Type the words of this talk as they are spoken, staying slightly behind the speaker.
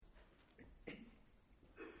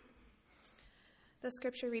The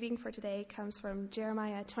scripture reading for today comes from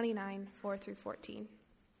Jeremiah 29, 4 through 14.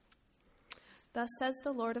 Thus says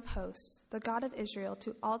the Lord of hosts, the God of Israel,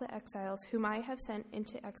 to all the exiles whom I have sent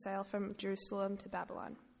into exile from Jerusalem to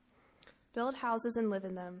Babylon. Build houses and live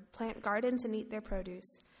in them, plant gardens and eat their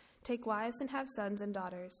produce. Take wives and have sons and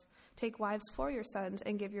daughters. Take wives for your sons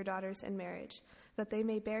and give your daughters in marriage, that they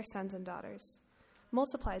may bear sons and daughters.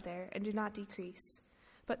 Multiply there and do not decrease.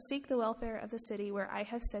 But seek the welfare of the city where I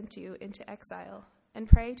have sent you into exile, and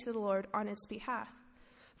pray to the Lord on its behalf,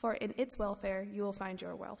 for in its welfare you will find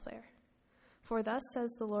your welfare. For thus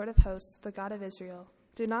says the Lord of hosts, the God of Israel,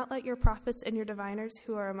 do not let your prophets and your diviners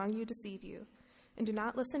who are among you deceive you, and do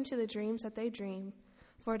not listen to the dreams that they dream,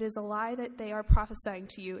 for it is a lie that they are prophesying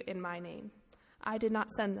to you in my name. I did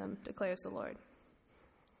not send them, declares the Lord.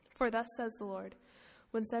 For thus says the Lord,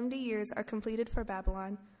 when 70 years are completed for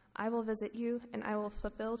Babylon, I will visit you, and I will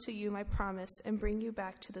fulfill to you my promise and bring you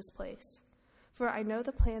back to this place. For I know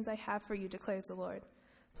the plans I have for you, declares the Lord,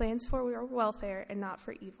 plans for your welfare and not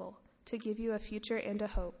for evil, to give you a future and a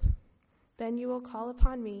hope. Then you will call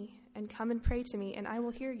upon me and come and pray to me, and I will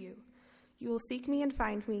hear you. You will seek me and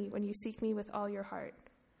find me when you seek me with all your heart.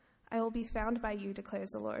 I will be found by you,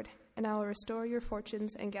 declares the Lord, and I will restore your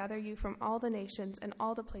fortunes and gather you from all the nations and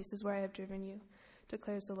all the places where I have driven you,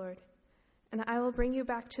 declares the Lord. And I will bring you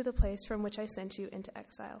back to the place from which I sent you into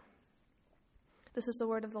exile. This is the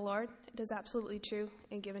word of the Lord. It is absolutely true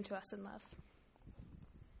and given to us in love.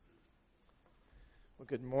 Well,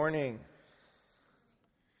 good morning.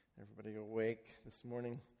 Everybody awake this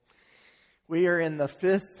morning? We are in the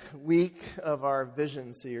 5th week of our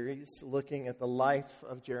vision series, looking at the life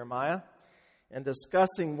of Jeremiah and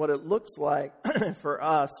discussing what it looks like for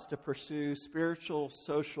us to pursue spiritual,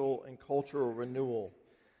 social, and cultural renewal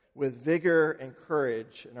with vigor and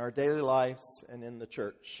courage in our daily lives and in the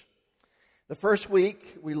church. The first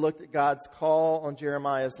week, we looked at God's call on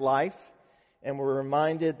Jeremiah's life, and were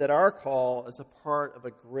reminded that our call is a part of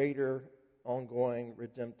a greater, ongoing,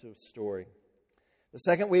 redemptive story. The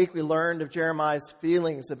second week, we learned of Jeremiah's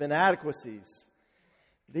feelings of inadequacies.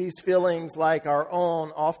 These feelings, like our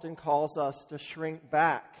own, often cause us to shrink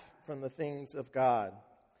back from the things of God.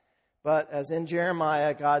 But as in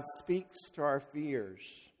Jeremiah, God speaks to our fears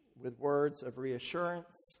with words of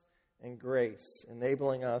reassurance and grace,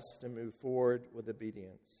 enabling us to move forward with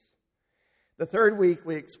obedience. The third week,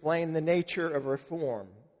 we explained the nature of reform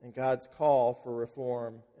and God's call for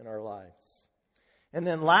reform in our lives. And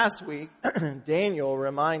then last week, Daniel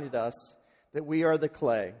reminded us that we are the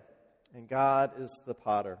clay and God is the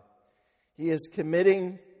potter. He is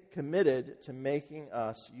committed to making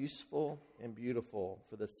us useful and beautiful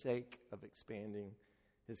for the sake of expanding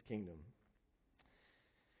His kingdom.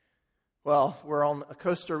 Well, we're on a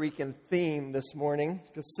Costa Rican theme this morning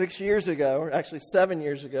because 7 years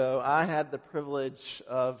ago, I had the privilege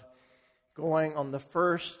of going on the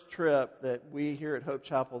first trip that we here at Hope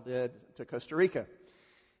Chapel did to Costa Rica.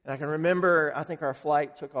 And I can remember, I think our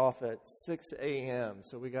flight took off at 6 a.m.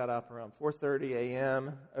 So we got up around 4:30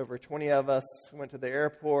 a.m. Over 20 of us went to the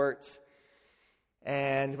airport,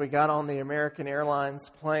 and we got on the American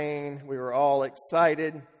Airlines plane. We were all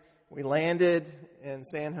excited. We landed in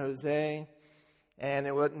San Jose, and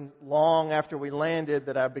it wasn't long after we landed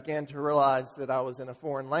that I began to realize that I was in a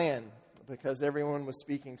foreign land because everyone was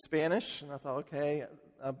speaking Spanish, and I thought, okay,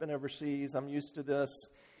 I've been overseas, I'm used to this.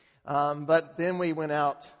 But then we went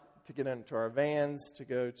out to get into our vans to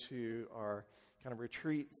go to our kind of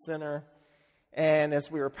retreat center, and as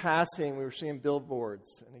we were passing, we were seeing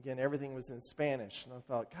billboards, and again, everything was in Spanish, and I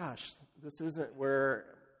thought, gosh, this isn't where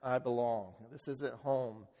I belong. This isn't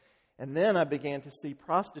home. And then I began to see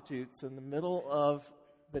prostitutes in the middle of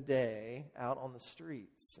the day out on the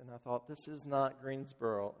streets. And I thought, this is not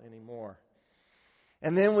Greensboro anymore.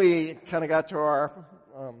 And then we kind of got to our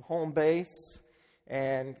home base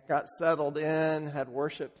and got settled in, had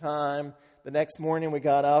worship time. The next morning we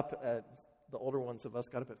got up the older ones of us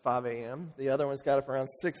got up at 5 a.m. The other ones got up around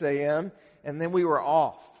 6 a.m. And then we were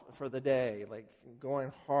off for the day, like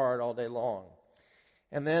going hard all day long.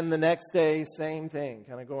 And then the next day, same thing,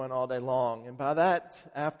 kind of going all day long. And by that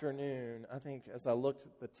afternoon, I think as I looked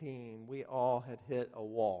at the team, we all had hit a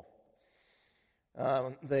wall.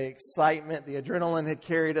 The excitement, the adrenaline had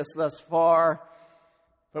carried us thus far,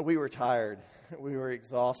 but we were tired. We were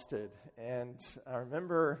exhausted. And I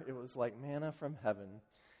remember it was like manna from heaven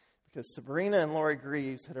because Sabrina and Lori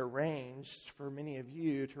Greaves had arranged for many of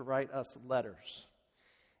you to write us letters.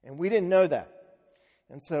 And we didn't know that.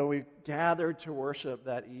 And so we gathered to worship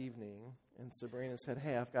that evening, and Sabrina said,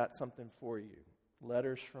 hey, I've got something for you,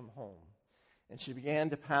 letters from home. And she began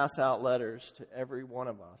to pass out letters to every one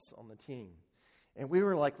of us on the team. And we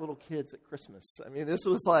were like little kids at Christmas. I mean, this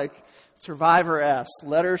was like Survivor-esque,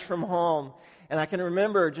 letters from home. And I can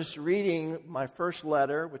remember just reading my first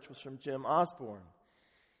letter, which was from Jim Osborne.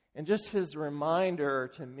 And just his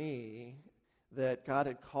reminder to me that God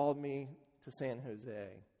had called me to San Jose,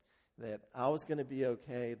 that I was going to be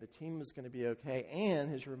okay, the team was going to be okay, and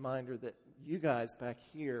his reminder that you guys back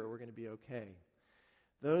here were going to be okay.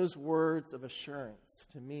 Those words of assurance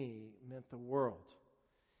to me meant the world.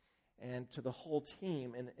 And to the whole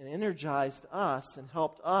team, and energized us and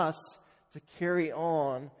helped us to carry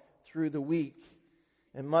on through the week.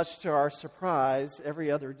 And much to our surprise, every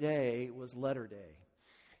other day was letter day.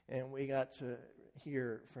 And we got to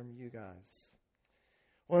hear from you guys.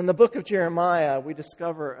 Well, in the book of Jeremiah, we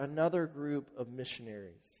discover another group of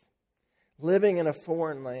missionaries living in a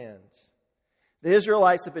foreign land. The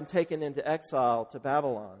Israelites had been taken into exile to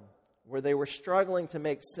Babylon, where they were struggling to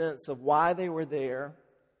make sense of why they were there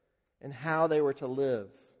and how they were to live.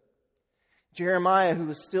 Jeremiah, who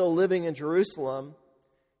was still living in Jerusalem,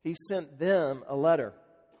 he sent them a letter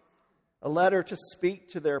to speak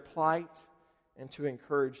to their plight and to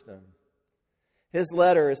encourage them. His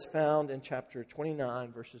letter is found in chapter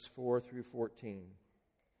 29, verses 4 through 14.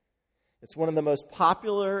 It's one of the most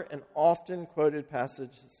popular and often quoted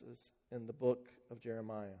passages in the book of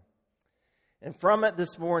Jeremiah. And from it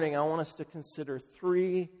this morning, I want us to consider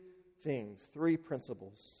three things, three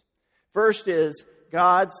principles. First is,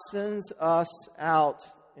 God sends us out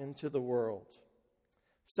into the world.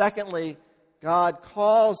 Secondly, God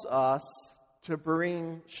calls us to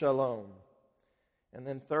bring shalom. And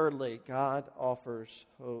then thirdly, God offers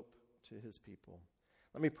hope to his people.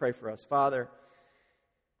 Let me pray for us. Father,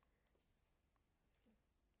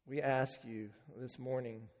 we ask you this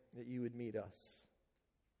morning that you would meet us.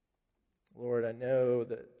 Lord, I know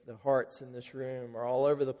that the hearts in this room are all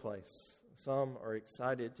over the place. Some are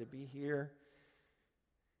excited to be here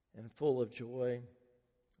and full of joy.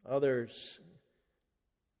 Others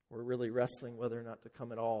were really wrestling whether or not to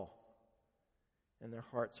come at all, and their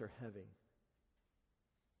hearts are heavy.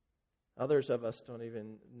 Others of us don't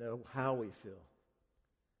even know how we feel.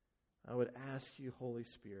 I would ask you, Holy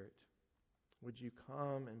Spirit, would you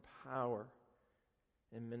come in power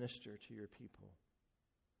and minister to your people?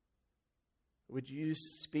 Would you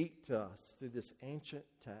speak to us through this ancient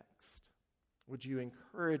text? Would you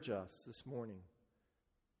encourage us this morning?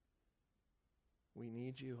 We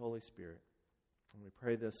need you, Holy Spirit. And we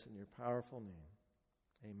pray this in your powerful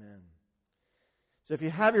name. Amen. So if you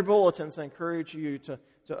have your bulletins, I encourage you to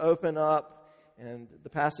open up, and the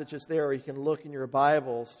passage is there, or you can look in your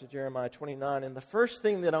Bibles to Jeremiah 29. And the first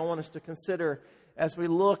thing that I want us to consider as we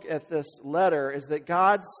look at this letter is that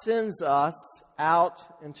God sends us out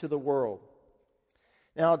into the world.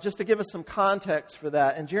 Now, just to give us some context for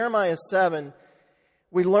that, in Jeremiah 7,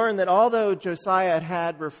 we learn that although Josiah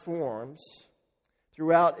had reforms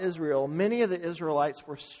throughout Israel, many of the Israelites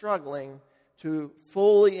were struggling to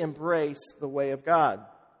fully embrace the way of God.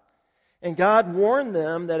 And God warned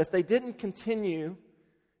them that if they continued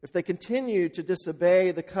to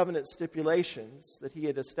disobey the covenant stipulations that he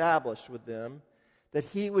had established with them, that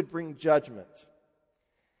he would bring judgment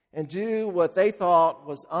and do what they thought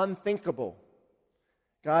was unthinkable.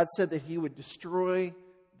 God said that he would destroy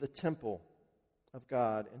the temple of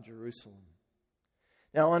God in Jerusalem.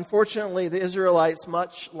 Now, unfortunately, the Israelites,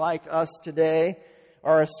 much like us today,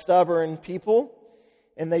 are a stubborn people,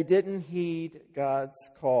 and they didn't heed God's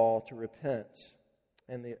call to repent,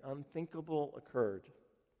 and the unthinkable occurred.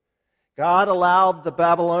 God allowed the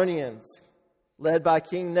Babylonians, led by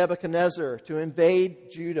King Nebuchadnezzar, to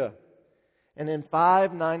invade Judah, and in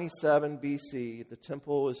 597 BC, the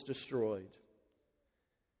temple was destroyed.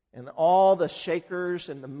 And all the shakers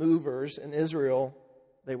and the movers in Israel,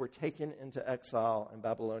 they were taken into exile in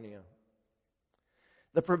Babylonia.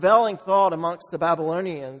 The prevailing thought amongst the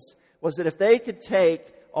Babylonians was that if they could take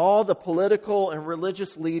all the political and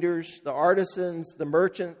religious leaders, the artisans, the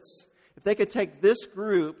merchants, if they could take this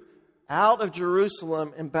group out of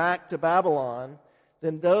Jerusalem and back to Babylon,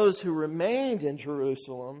 then those who remained in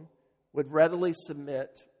Jerusalem would readily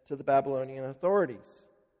submit to the Babylonian authorities.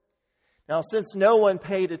 Now, since no one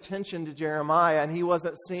paid attention to Jeremiah and he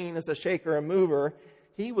wasn't seen as a shaker and mover,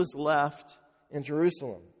 he was left in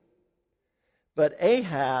Jerusalem. But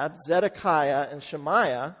Ahab, Zedekiah, and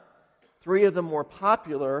Shemaiah, three of the more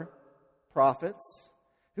popular prophets,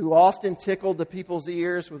 who often tickled the people's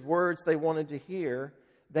ears with words they wanted to hear,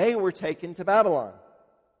 they were taken to Babylon.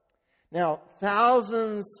 Now,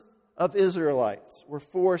 thousands of Israelites were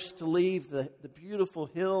forced to leave the beautiful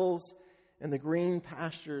hills and the green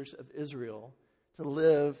pastures of Israel to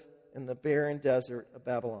live in the barren desert of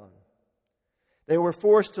Babylon. They were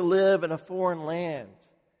forced to live in a foreign land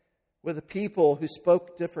with a people who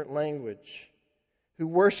spoke different language, who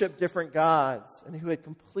worshiped different gods, and who had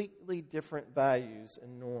completely different values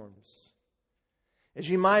and norms. As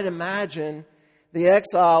you might imagine, the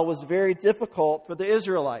exile was very difficult for the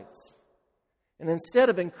Israelites. And instead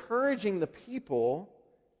of encouraging the people,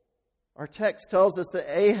 our text tells us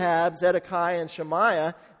that Ahab, Zedekiah, and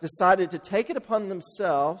Shemaiah decided to take it upon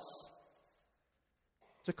themselves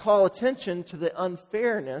to call attention to the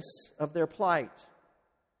unfairness of their plight.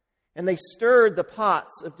 And they stirred the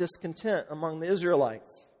pots of discontent among the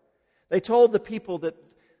Israelites. They told the people that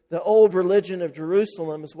the old religion of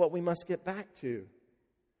Jerusalem is what we must get back to.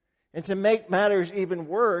 And to make matters even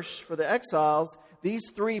worse for the exiles, these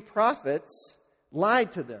 3 prophets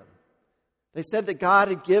lied to them. They said that God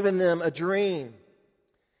had given them a dream,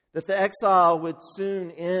 that the exile would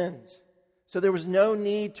soon end. So there was no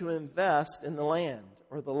need to invest in the land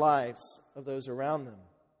or the lives of those around them.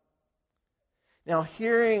 Now,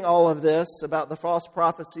 hearing all of this about the false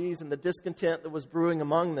prophecies and the discontent that was brewing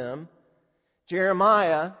among them,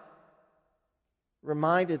 Jeremiah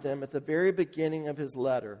reminded them at the very beginning of his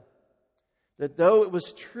letter that though it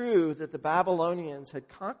was true that the Babylonians had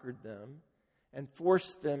conquered them and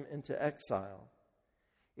forced them into exile,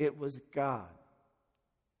 it was God.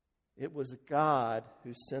 It was God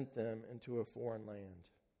who sent them into a foreign land.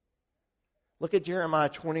 Look at Jeremiah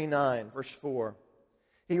 29, verse 4.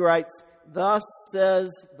 He writes, "Thus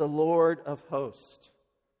says the Lord of hosts."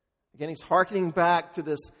 Again, he's hearkening back to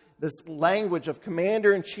this language of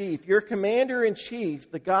commander-in-chief. Your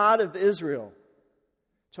commander-in-chief, the God of Israel,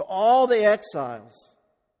 to all the exiles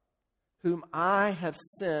whom I have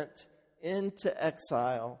sent into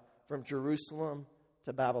exile from Jerusalem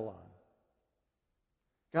to Babylon.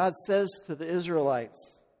 God says to the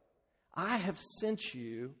Israelites, I have sent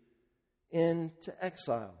you into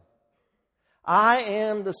exile. I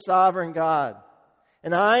am the sovereign God,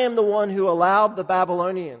 and I am the one who allowed the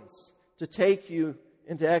Babylonians to take you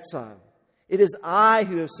into exile. It is I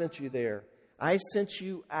who have sent you there. I sent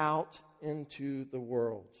you out into the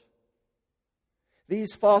world.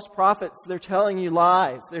 These false prophets, they're telling you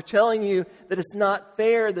lies. They're telling you that it's not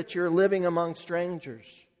fair that you're living among strangers.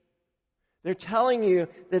 They're telling you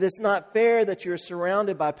that it's not fair that you're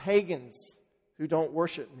surrounded by pagans who don't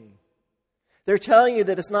worship me. They're telling you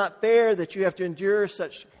that it's not fair that you have to endure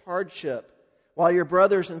such hardship while your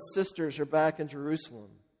brothers and sisters are back in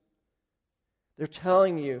Jerusalem. They're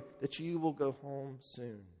telling you that you will go home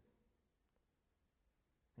soon.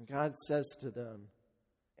 And God says to them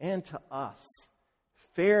and to us,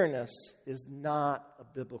 fairness is not a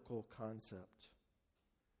biblical concept.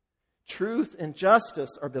 Truth and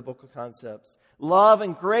justice are biblical concepts. Love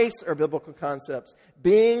and grace are biblical concepts.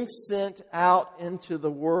 Being sent out into the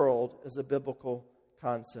world is a biblical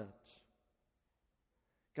concept.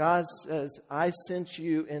 God says, I sent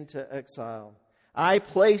you into exile. I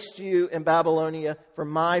placed you in Babylonia for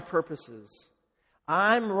my purposes.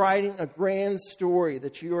 I'm writing a grand story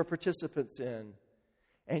that you are participants in.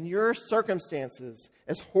 And your circumstances,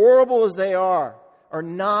 as horrible as they are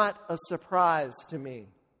not a surprise to me.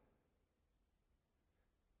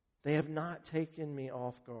 They have not taken me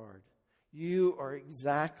off guard. You are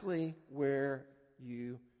exactly where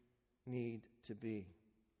you need to be.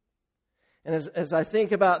 And as I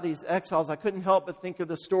think about these exiles, I couldn't help but think of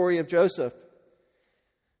the story of Joseph.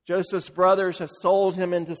 Joseph's brothers have sold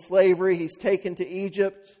him into slavery. He's taken to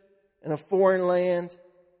Egypt in a foreign land.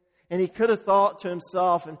 And he could have thought to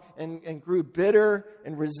himself and grew bitter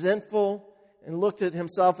and resentful and looked at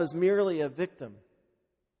himself as merely a victim.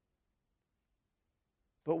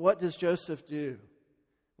 But what does Joseph do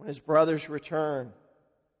when his brothers return?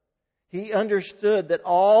 He understood that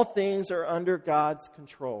all things are under God's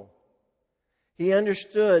control. He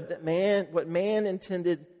understood that what man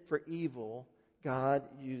intended for evil, God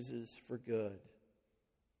uses for good.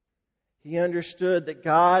 He understood that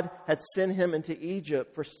God had sent him into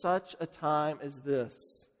Egypt for such a time as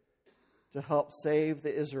this to help save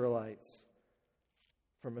the Israelites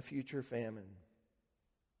from a future famine.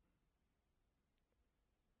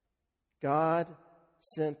 God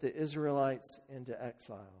sent the Israelites into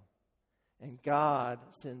exile, and God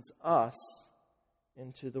sends us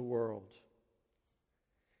into the world.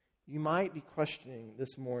 You might be questioning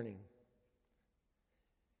this morning,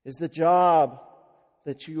 is the job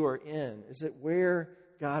that you are in, is it where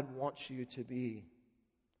God wants you to be?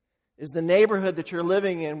 Is the neighborhood that you're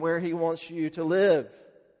living in where He wants you to live?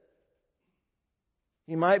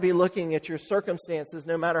 You might be looking at your circumstances,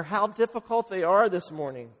 no matter how difficult they are this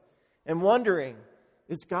morning, and wondering,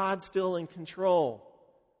 is God still in control?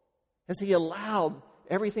 Has He allowed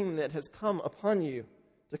everything that has come upon you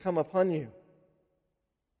to come upon you?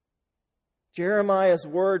 Jeremiah's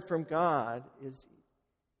word from God is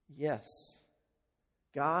yes.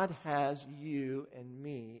 God has you and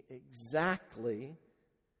me exactly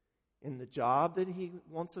in the job that He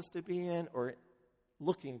wants us to be in or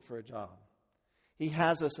looking for a job. He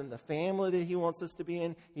has us in the family that He wants us to be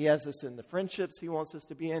in. He has us in the friendships He wants us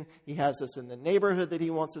to be in. He has us in the neighborhood that He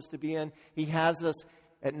wants us to be in. He has us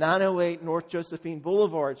at 908 North Josephine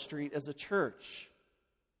Boulevard Street as a church.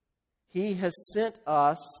 He has sent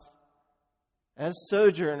us as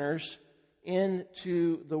sojourners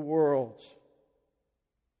into the world.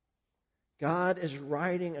 God is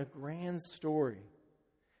writing a grand story.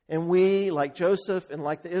 And we, like Joseph and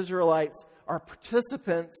like the Israelites, are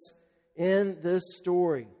participants in this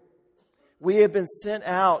story. We have been sent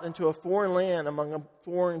out into a foreign land among a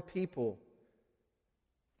foreign people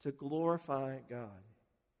to glorify God.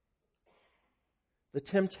 The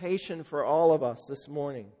temptation for all of us this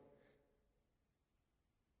morning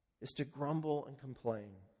is to grumble and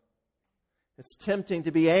complain. It's tempting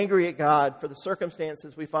to be angry at God for the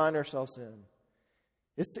circumstances we find ourselves in.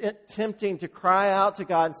 It's tempting to cry out to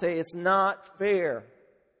God and say, it's not fair.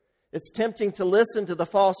 It's tempting to listen to the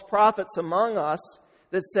false prophets among us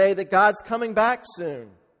that say that God's coming back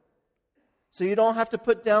soon. So you don't have to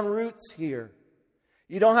put down roots here.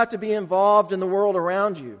 You don't have to be involved in the world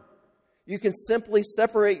around you. You can simply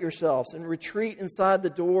separate yourselves and retreat inside the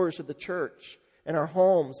doors of the church and our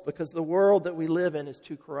homes because the world that we live in is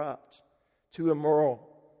too corrupt, too immoral,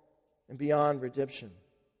 and beyond redemption.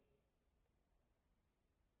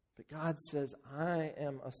 But God says, I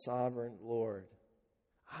am a sovereign Lord.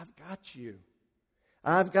 I've got you.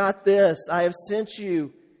 I've got this. I have sent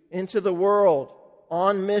you into the world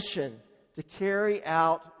on mission to carry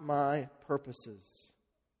out my purposes.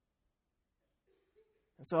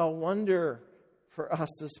 And so I wonder for us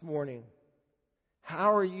this morning,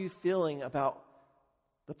 how are you feeling about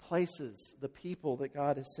the places, the people that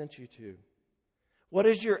God has sent you to? What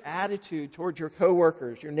is your attitude toward your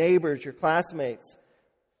coworkers, your neighbors, your classmates?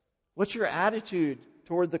 What's your attitude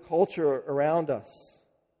toward the culture around us?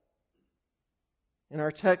 In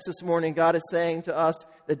our text this morning, God is saying to us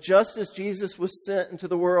that just as Jesus was sent into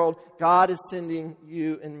the world, God is sending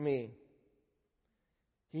you and me.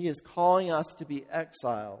 He is calling us to be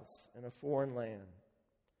exiles in a foreign land.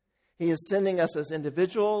 He is sending us as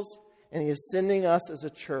individuals, and He is sending us as a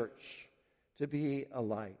church to be a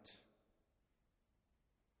light.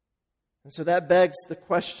 And so that begs the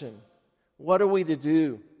question, what are we to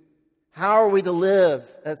do? How are we to live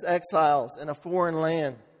as exiles in a foreign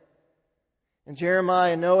land? And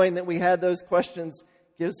Jeremiah, knowing that we had those questions,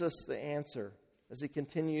 gives us the answer as he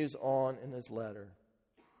continues on in his letter.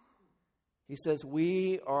 He says,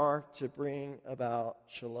 we are to bring about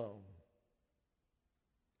shalom.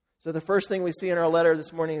 So the first thing we see in our letter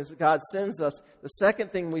this morning is that God sends us. The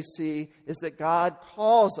second thing we see is that God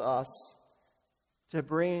calls us to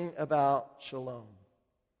bring about shalom.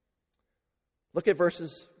 Look at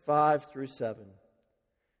verses 5 through 7.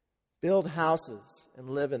 Build houses and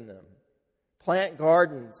live in them. Plant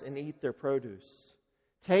gardens and eat their produce.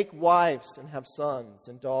 Take wives and have sons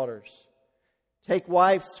and daughters. Take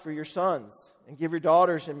wives for your sons and give your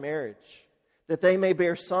daughters in marriage, that they may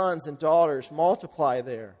bear sons and daughters, multiply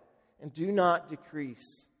there, and do not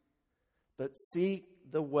decrease, but seek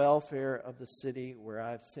the welfare of the city where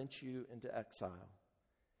I have sent you into exile,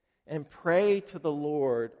 and pray to the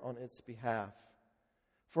Lord on its behalf,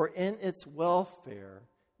 for in its welfare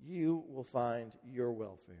you will find your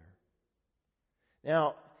welfare.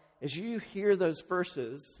 Now, as you hear those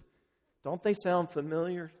verses, don't they sound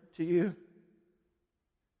familiar to you?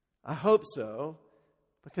 I hope so,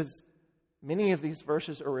 because many of these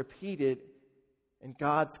verses are repeated in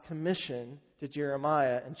God's commission to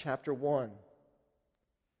Jeremiah in chapter 1.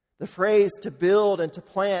 The phrase to build and to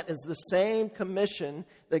plant is the same commission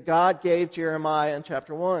that God gave Jeremiah in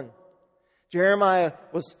chapter 1. Jeremiah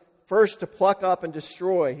was first to pluck up and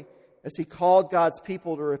destroy as he called God's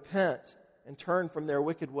people to repent and turn from their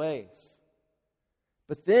wicked ways.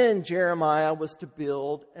 But then Jeremiah was to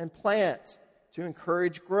build and plant, to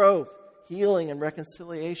encourage growth, healing, and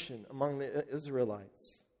reconciliation among the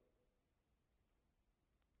Israelites.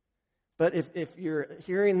 But if you're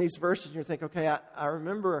hearing these verses and you're thinking, okay, I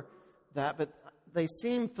remember that, but they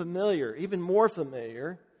seem familiar, even more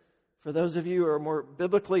familiar. For those of you who are more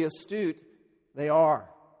biblically astute, they are.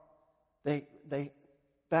 They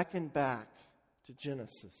beckon back to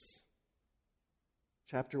Genesis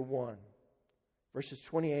chapter 1, verses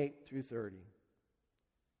 28 through 30.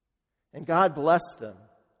 And God blessed them,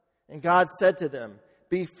 and God said to them,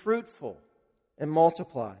 be fruitful and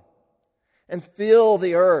multiply, and fill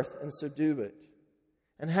the earth and subdue it,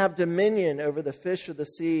 and have dominion over the fish of the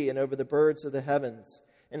sea and over the birds of the heavens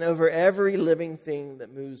and over every living thing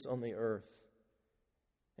that moves on the earth.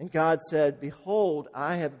 And God said, Behold,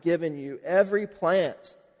 I have given you every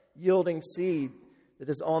plant yielding seed that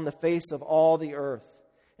is on the face of all the earth,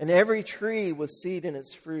 and every tree with seed in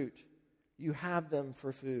its fruit. You have them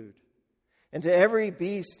for food. And to every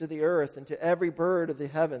beast of the earth, and to every bird of the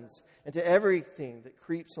heavens, and to everything that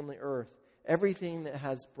creeps on the earth, everything that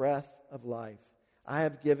has breath of life, I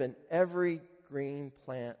have given every green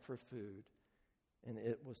plant for food. And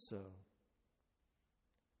it was so.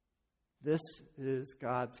 This is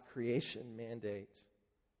God's creation mandate.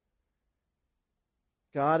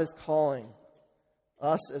 God is calling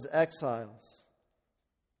us as exiles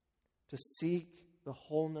to seek the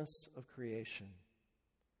wholeness of creation.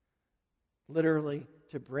 Literally,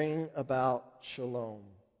 to bring about shalom.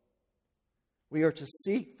 We are to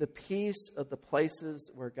seek the peace of the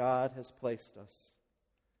places where God has placed us.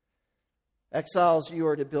 Exiles, you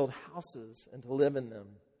are to build houses and to live in them.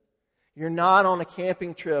 You're not on a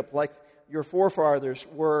camping trip like your forefathers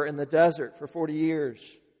were in the desert for 40 years.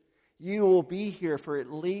 You will be here for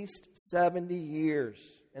at least 70 years,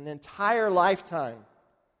 an entire lifetime.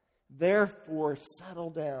 Therefore, settle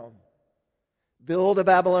down. Build a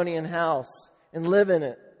Babylonian house and live in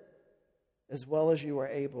it as well as you are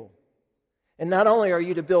able. And not only are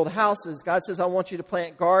you to build houses, God says, I want you to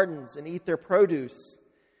plant gardens and eat their produce.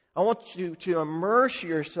 I want you to immerse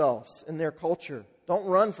yourselves in their culture. Don't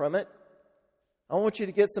run from it. I want you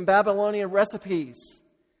to get some Babylonian recipes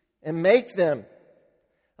and make them.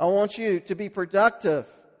 I want you to be productive,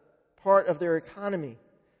 part of their economy.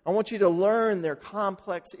 I want you to learn their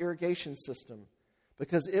complex irrigation system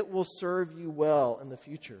because it will serve you well in the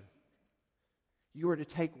future. You are to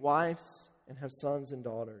take wives and have sons and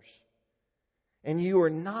daughters. And you are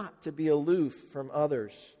not to be aloof from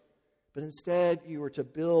others, but instead you are to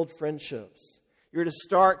build friendships. You're to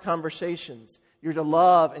start conversations. You're to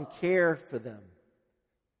love and care for them.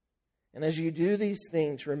 And as you do these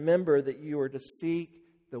things, remember that you are to seek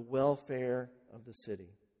the welfare of the city.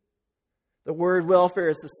 The word welfare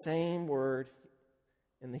is the same word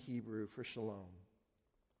in the Hebrew for shalom.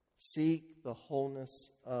 Seek the wholeness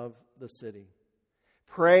of the city.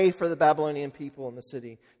 Pray for the Babylonian people in the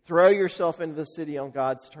city. Throw yourself into the city on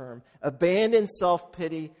God's term. Abandon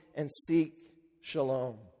self-pity and seek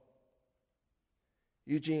shalom.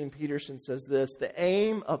 Eugene Peterson says this: the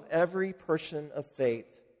aim of every person of faith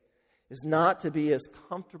is not to be as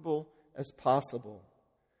comfortable as possible,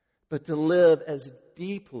 but to live as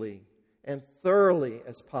deeply and thoroughly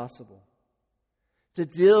as possible. To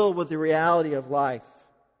deal with the reality of life,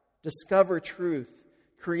 discover truth,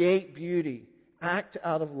 create beauty, act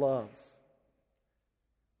out of love.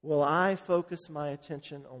 Will I focus my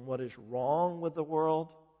attention on what is wrong with the world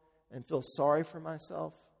and feel sorry for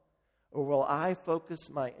myself? Or will I focus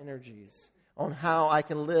my energies on how I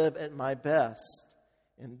can live at my best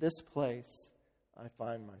in this place I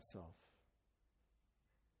find myself?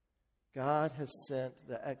 God has sent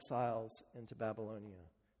the exiles into Babylonia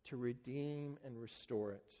to redeem and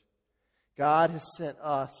restore it. God has sent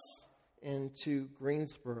us into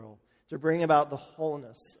Greensboro to bring about the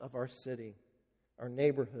wholeness of our city, our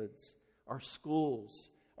neighborhoods, our schools,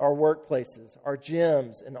 our workplaces, our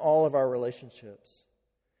gyms, and all of our relationships.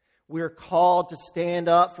 We are called to stand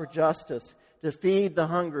up for justice, to feed the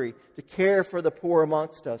hungry, to care for the poor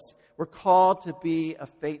amongst us. We're called to be a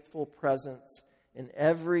faithful presence in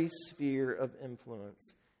every sphere of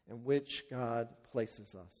influence in which God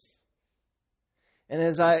places us. And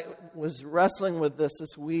as I was wrestling with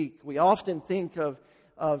this week, we often think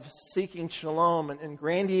of seeking shalom in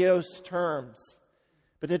grandiose terms.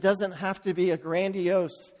 But it doesn't have to be a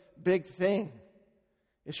grandiose big thing.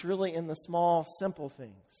 It's really in the small, simple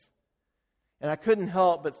things. And I couldn't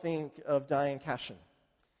help but think of Diane Cashin.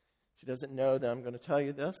 She doesn't know that I'm going to tell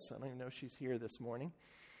you this. I don't even know if she's here this morning.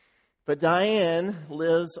 But Diane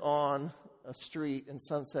lives on a street in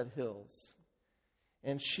Sunset Hills.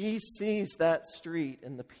 And she sees that street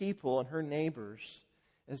and the people and her neighbors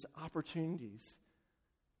as opportunities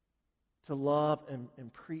to love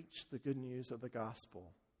and preach the good news of the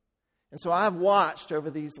gospel. And so I've watched over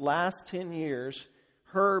these last 10 years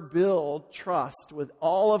her build trust with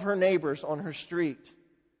all of her neighbors on her street.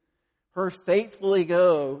 Her faithfully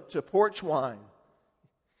go to porch wine,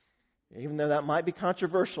 even though that might be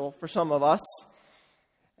controversial for some of us,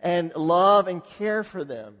 and love and care for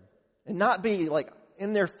them. And not be like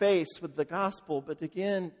in their face with the gospel, but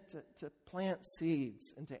again to plant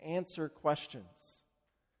seeds and to answer questions.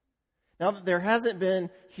 Now, there hasn't been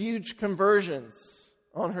huge conversions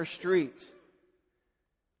on her street,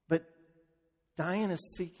 but Diane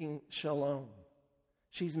is seeking shalom.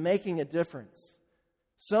 She's making a difference.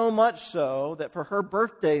 So much so that for her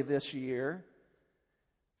birthday this year,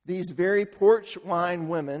 these very porch wine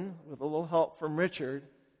women, with a little help from Richard,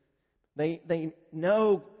 they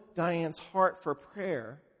know Diane's heart for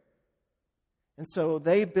prayer. And so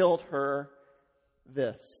they built her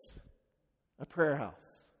this, a prayer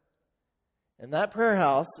house. And that prayer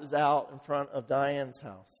house is out in front of Diane's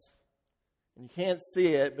house. And you can't see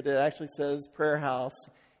it, but it actually says prayer house.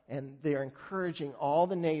 And they're encouraging all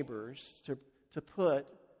the neighbors to put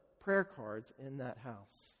prayer cards in that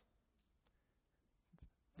house.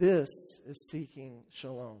 This is seeking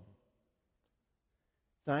shalom.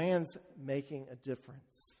 Diane's making a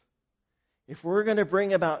difference. If we're going to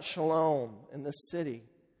bring about shalom in this city,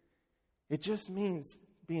 it just means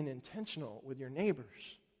being intentional with your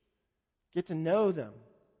neighbors. Get to know them,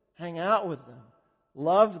 hang out with them,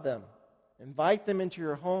 love them, invite them into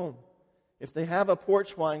your home. If they have a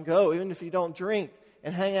porch wine, go, even if you don't drink,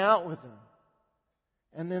 and hang out with them.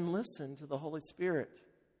 And then listen to the Holy Spirit.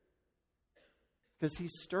 Because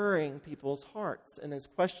He's stirring people's hearts. And as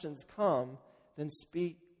questions come, then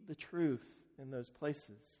speak the truth in those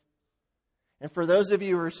places. And for those of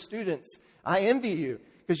you who are students, I envy you.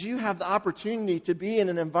 Because you have the opportunity to be in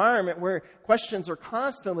an environment where questions are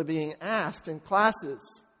constantly being asked in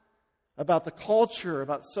classes about the culture,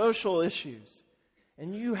 about social issues.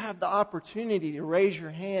 And you have the opportunity to raise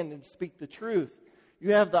your hand and speak the truth.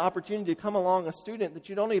 You have the opportunity to come along a student that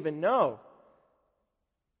you don't even know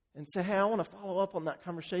and say, hey, I want to follow up on that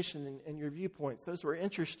conversation and your viewpoints. Those were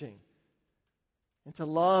interesting. And to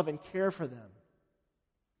love and care for them.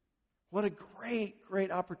 What a great,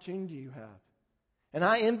 great opportunity you have. And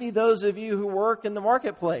I envy those of you who work in the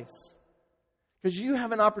marketplace. Because you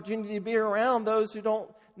have an opportunity to be around those who don't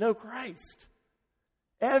know Christ.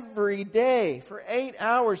 Every day, for 8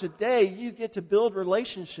 hours a day, you get to build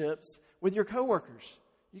relationships with your coworkers.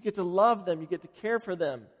 You get to love them. You get to care for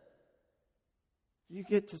them. You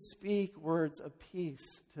get to speak words of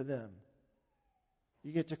peace to them.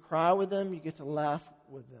 You get to cry with them. You get to laugh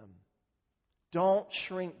with them. Don't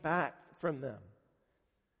shrink back from them.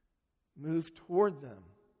 Move toward them.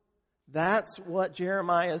 That's what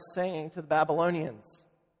Jeremiah is saying to the Babylonians.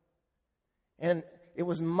 And it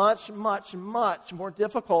was much, much, much more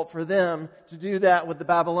difficult for them to do that with the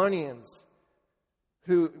Babylonians,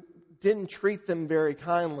 who didn't treat them very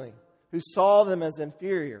kindly, who saw them as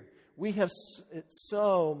inferior. We have it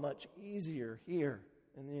so much easier here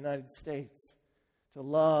in the United States to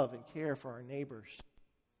love and care for our neighbors.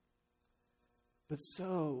 But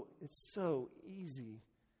it's so easy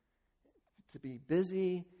to be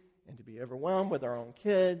busy and to be overwhelmed with our own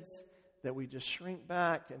kids that we just shrink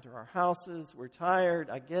back into our houses. We're tired.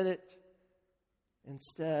 I get it.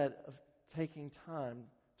 Instead of taking time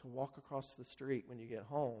to walk across the street when you get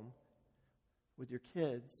home with your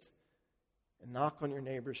kids and knock on your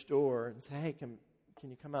neighbor's door and say, hey, can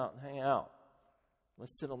you come out and hang out?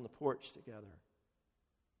 Let's sit on the porch together.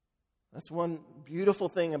 That's one beautiful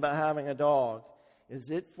thing about having a dog,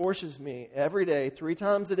 is it forces me every day, 3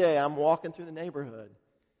 times a day, I'm walking through the neighborhood.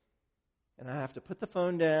 And I have to put the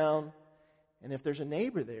phone down. And if there's a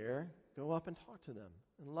neighbor there, go up and talk to them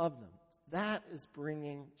and love them. That is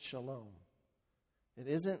bringing shalom. It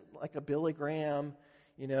isn't like a Billy Graham,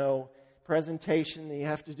 presentation that you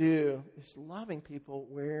have to do. It's loving people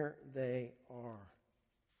where they are.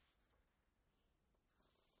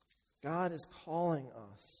 God is calling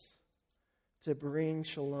us to bring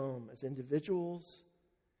shalom as individuals,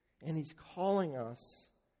 and He's calling us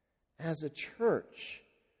as a church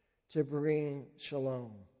to bring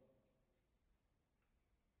shalom.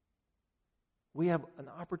 We have an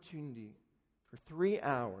opportunity for 3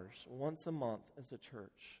 hours once a month as a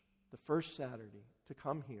church, the first Saturday, to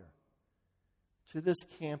come here to this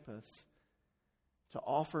campus to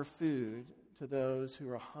offer food to those who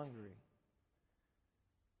are hungry,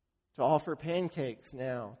 to offer pancakes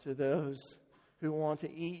now to those who want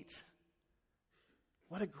to eat.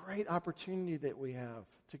 What a great opportunity that we have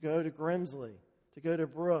to go to Grimsley, to go to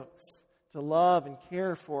Brooks, to love and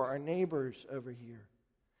care for our neighbors over here.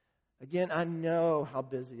 Again, I know how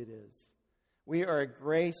busy it is. We are a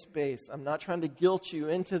grace-based. I'm not trying to guilt you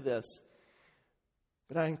into this,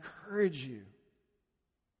 but I encourage you.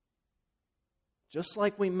 Just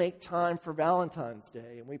like we make time for Valentine's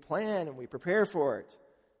Day and we plan and we prepare for it,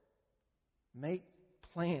 make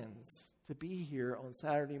plans to be here on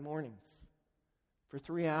Saturday mornings for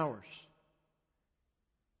 3 hours.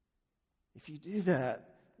 If you do that,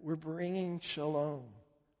 we're bringing shalom.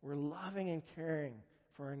 We're loving and caring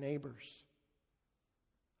for our neighbors.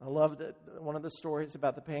 I loved it. One of the stories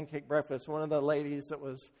about the pancake breakfast, one of the ladies that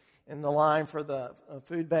was in the line for the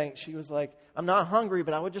food bank, she was like, I'm not hungry,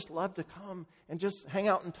 but I would just love to come and just hang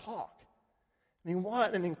out and talk. I mean,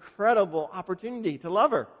 what an incredible opportunity to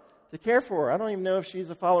love her, to care for her. I don't even know if she's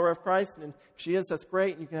a follower of Christ, and if she is, that's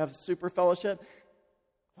great, and you can have a super fellowship.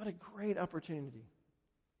 What a great opportunity.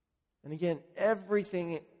 And again,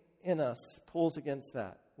 everything in us pulls against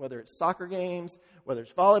that, whether it's soccer games, whether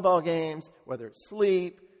it's volleyball games, whether it's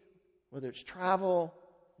sleep, whether it's travel,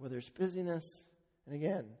 whether it's busyness. And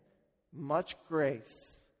again, much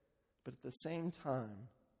grace, but at the same time,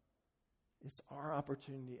 it's our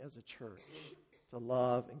opportunity as a church to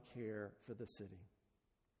love and care for the city.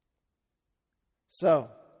 So,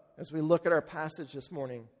 as we look at our passage this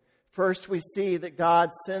morning, first we see that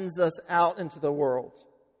God sends us out into the world.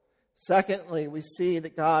 Secondly, we see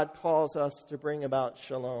that God calls us to bring about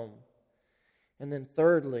shalom. And then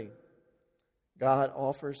thirdly, God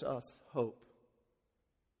offers us hope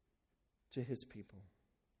to his people.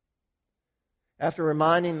 After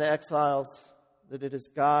reminding the exiles that it is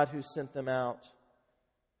God who sent them out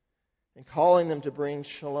and calling them to bring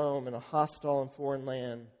shalom in a hostile and foreign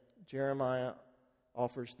land, Jeremiah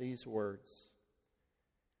offers these words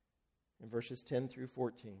in verses 10 through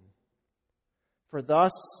 14. For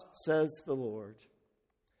thus says the Lord,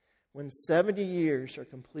 when 70 years are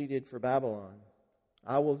completed for Babylon,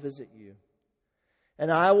 I will visit you,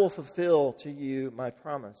 and I will fulfill to you my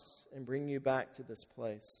promise and bring you back to this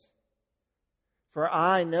place. For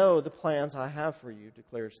I know the plans I have for you,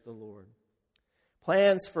 declares the Lord.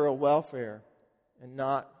 Plans for a welfare and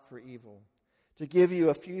not for evil, to give you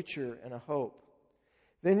a future and a hope.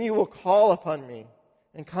 Then you will call upon me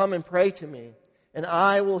and come and pray to me, and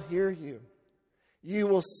I will hear you. You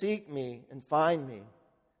will seek me and find me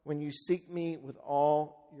when you seek me with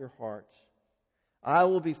all your heart. I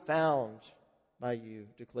will be found by you,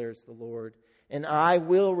 declares the Lord, and I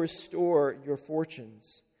will restore your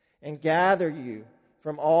fortunes and gather you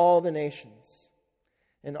from all the nations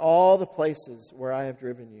and all the places where I have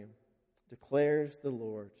driven you, declares the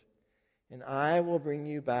Lord, and I will bring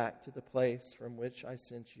you back to the place from which I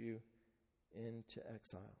sent you into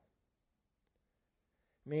exile.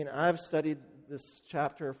 I mean, I've studied this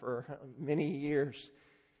chapter for many years,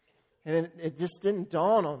 and it just didn't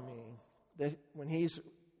dawn on me that when he's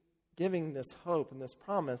giving this hope and this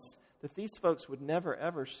promise, that these folks would never,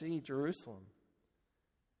 ever see Jerusalem.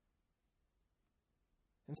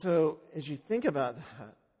 And so, as you think about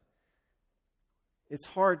that, it's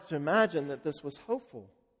hard to imagine that this was hopeful.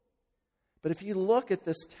 But if you look at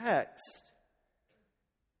this text,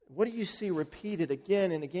 what do you see repeated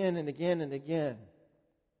again and again and again and again?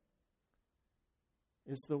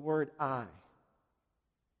 Is the word I.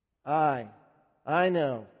 I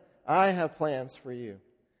know. I have plans for you.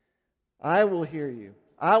 I will hear you.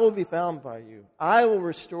 I will be found by you. I will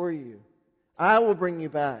restore you. I will bring you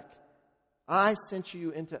back. I sent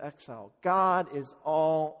you into exile. God is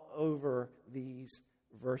all over these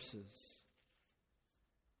verses.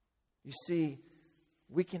 You see,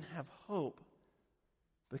 we can have hope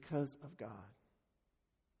because of God.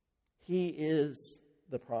 He is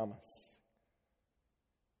the promise.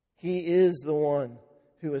 He is the one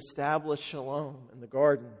who established shalom in the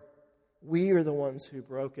garden. We are the ones who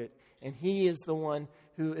broke it. And He is the one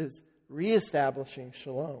who is reestablishing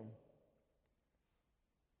shalom,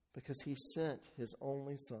 because He sent His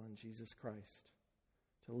only Son, Jesus Christ,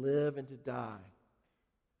 to live and to die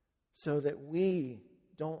so that we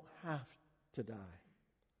don't have to die,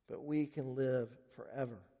 but we can live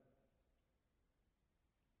forever.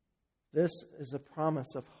 This is a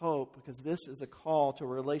promise of hope, because this is a call to a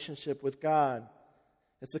relationship with God.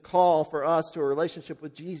 It's a call for us to a relationship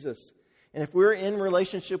with Jesus. And if we're in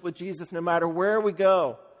relationship with Jesus, no matter where we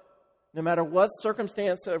go, no matter what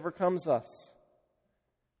circumstance overcomes us,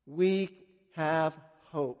 we have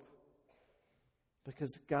hope,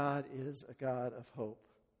 because God is a God of hope.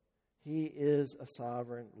 He is a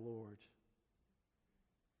sovereign Lord.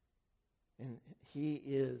 And He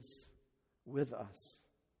is with us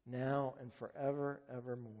now and forever,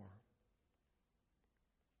 evermore.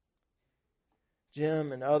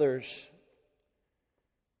 Jim and others,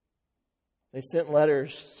 they sent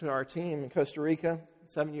letters to our team in Costa Rica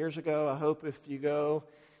 7 years ago. I hope if you go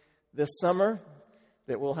this summer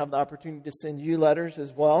that we'll have the opportunity to send you letters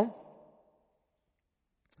as well.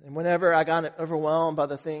 And whenever I got overwhelmed by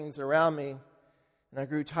the things around me and I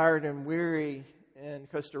grew tired and weary in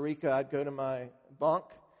Costa Rica, I'd go to my bunk,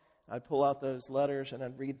 I'd pull out those letters and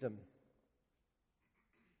I'd read them.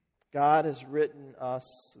 God has written us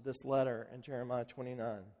this letter in Jeremiah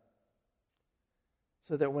 29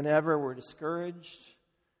 so that whenever we're discouraged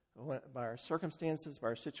by our circumstances, by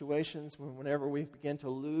our situations, whenever we begin to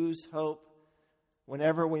lose hope,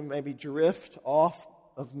 whenever we maybe drift off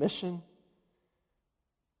of mission,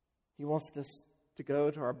 He wants us to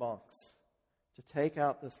go to our bunks, to take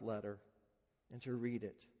out this letter and to read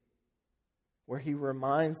it, where He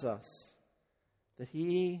reminds us that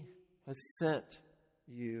He has sent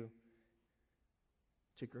you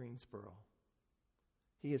to Greensboro.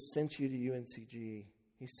 He has sent you to UNCG.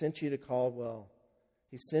 He sent you to Caldwell.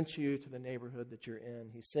 He sent you to the neighborhood that you're in.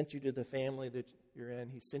 He sent you to the family that you're in.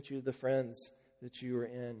 He sent you to the friends that you are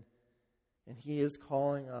in. And He is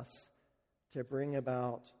calling us to bring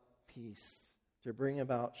about peace, to bring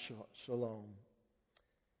about shalom.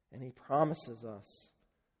 And He promises us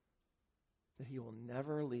that He will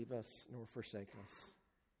never leave us nor forsake us.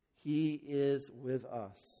 He is with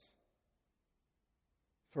us.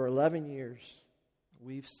 For 11 years,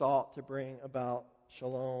 we've sought to bring about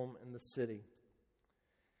shalom in the city.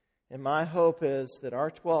 And my hope is that our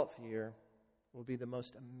 12th year will be the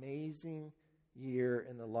most amazing year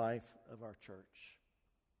in the life of our church.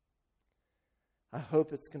 I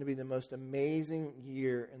hope it's going to be the most amazing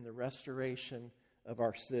year in the restoration of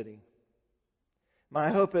our city. My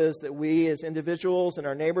hope is that we as individuals in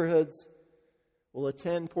our neighborhoods will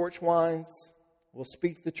attend porch wines, will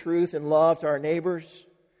speak the truth in love to our neighbors,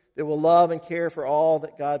 that will love and care for all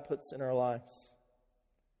that God puts in our lives.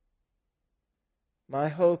 My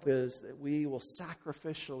hope is that we will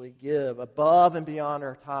sacrificially give above and beyond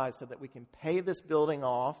our tithes so that we can pay this building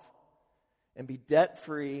off and be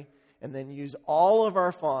debt-free and then use all of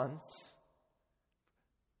our funds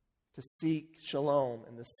to seek shalom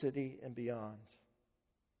in the city and beyond.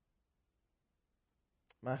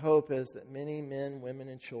 My hope is that many men, women,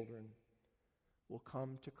 and children will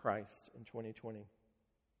come to Christ in 2020.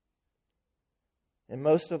 And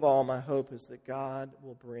most of all, my hope is that God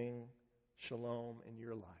will bring shalom in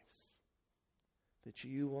your lives, that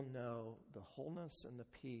you will know the wholeness and the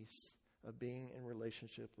peace of being in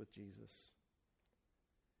relationship with Jesus.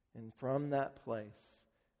 And from that place,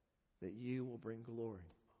 that you will bring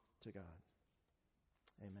glory to God.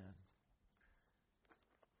 Amen.